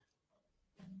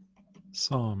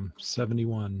Psalm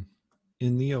 71.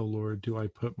 In thee, O Lord, do I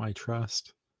put my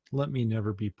trust. Let me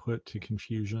never be put to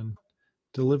confusion.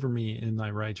 Deliver me in thy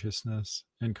righteousness,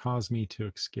 and cause me to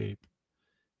escape.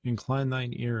 Incline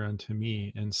thine ear unto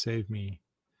me, and save me.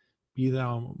 Be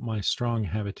thou my strong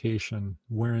habitation,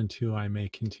 whereunto I may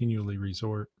continually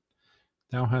resort.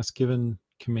 Thou hast given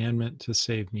commandment to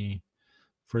save me,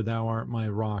 for thou art my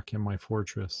rock and my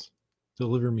fortress.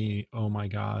 Deliver me, O my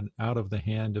God, out of the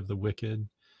hand of the wicked,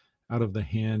 out of the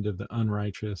hand of the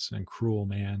unrighteous and cruel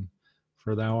man.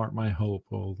 For thou art my hope,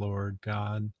 O Lord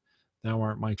God. Thou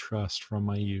art my trust from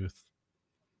my youth.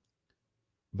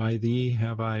 By thee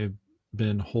have I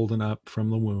been holden up from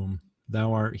the womb.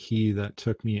 Thou art he that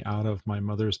took me out of my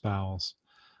mother's bowels.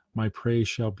 My praise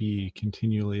shall be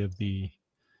continually of thee.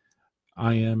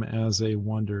 I am as a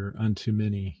wonder unto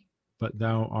many, but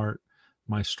thou art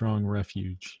my strong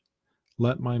refuge.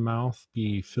 Let my mouth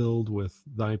be filled with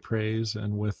thy praise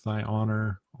and with thy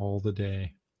honor all the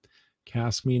day.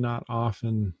 Cast me not off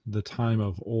in the time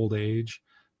of old age.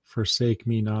 Forsake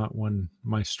me not when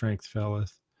my strength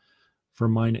faileth. For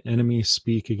mine enemies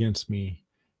speak against me,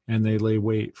 and they lay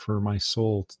wait for my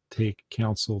soul to take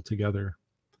counsel together,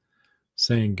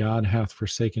 saying, God hath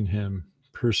forsaken him.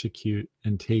 Persecute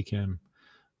and take him,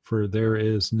 for there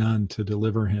is none to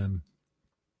deliver him.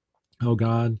 O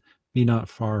God, be not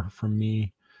far from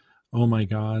me. O my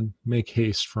God, make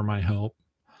haste for my help.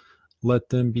 Let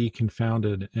them be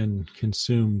confounded and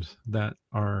consumed that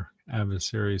are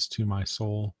adversaries to my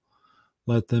soul.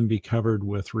 Let them be covered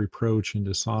with reproach and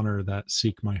dishonor that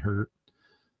seek my hurt.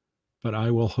 But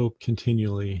I will hope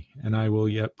continually, and I will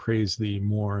yet praise thee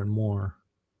more and more.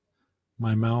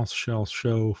 My mouth shall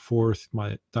show forth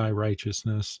thy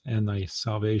righteousness and thy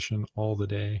salvation all the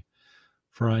day,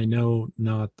 for I know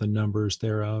not the numbers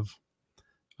thereof.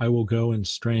 I will go in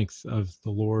strength of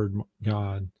the Lord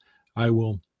God. I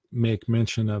will make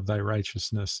mention of thy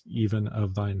righteousness, even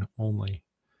of thine only.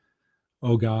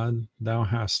 O God, thou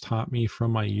hast taught me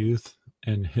from my youth,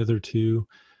 and hitherto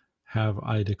have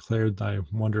I declared thy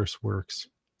wondrous works.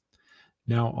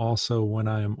 Now also, when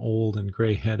I am old and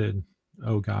gray headed,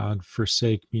 O God,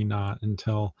 forsake me not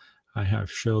until I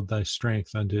have showed thy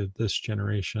strength unto this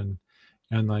generation,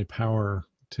 and thy power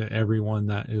to every one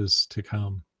that is to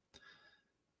come.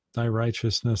 Thy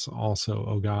righteousness also,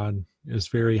 O God, is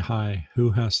very high.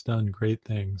 Who hast done great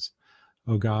things?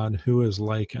 O God, who is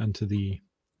like unto thee?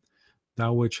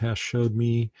 Thou which hast showed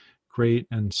me great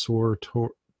and sore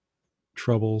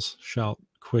troubles shalt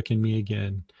quicken me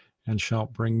again, and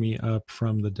shalt bring me up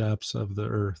from the depths of the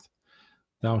earth.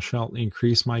 Thou shalt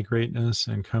increase my greatness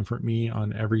and comfort me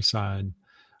on every side.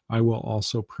 I will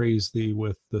also praise thee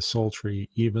with the psaltery,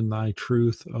 even thy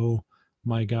truth, O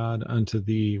my God, unto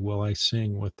thee will I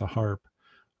sing with the harp,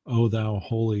 O thou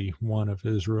Holy One of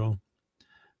Israel.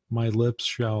 My lips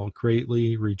shall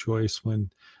greatly rejoice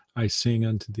when I sing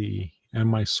unto thee, and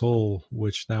my soul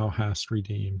which thou hast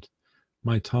redeemed.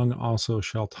 My tongue also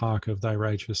shall talk of thy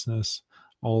righteousness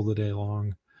all the day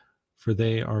long, for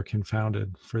they are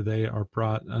confounded, for they are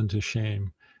brought unto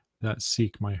shame that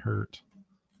seek my hurt.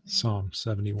 Psalm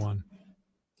 71.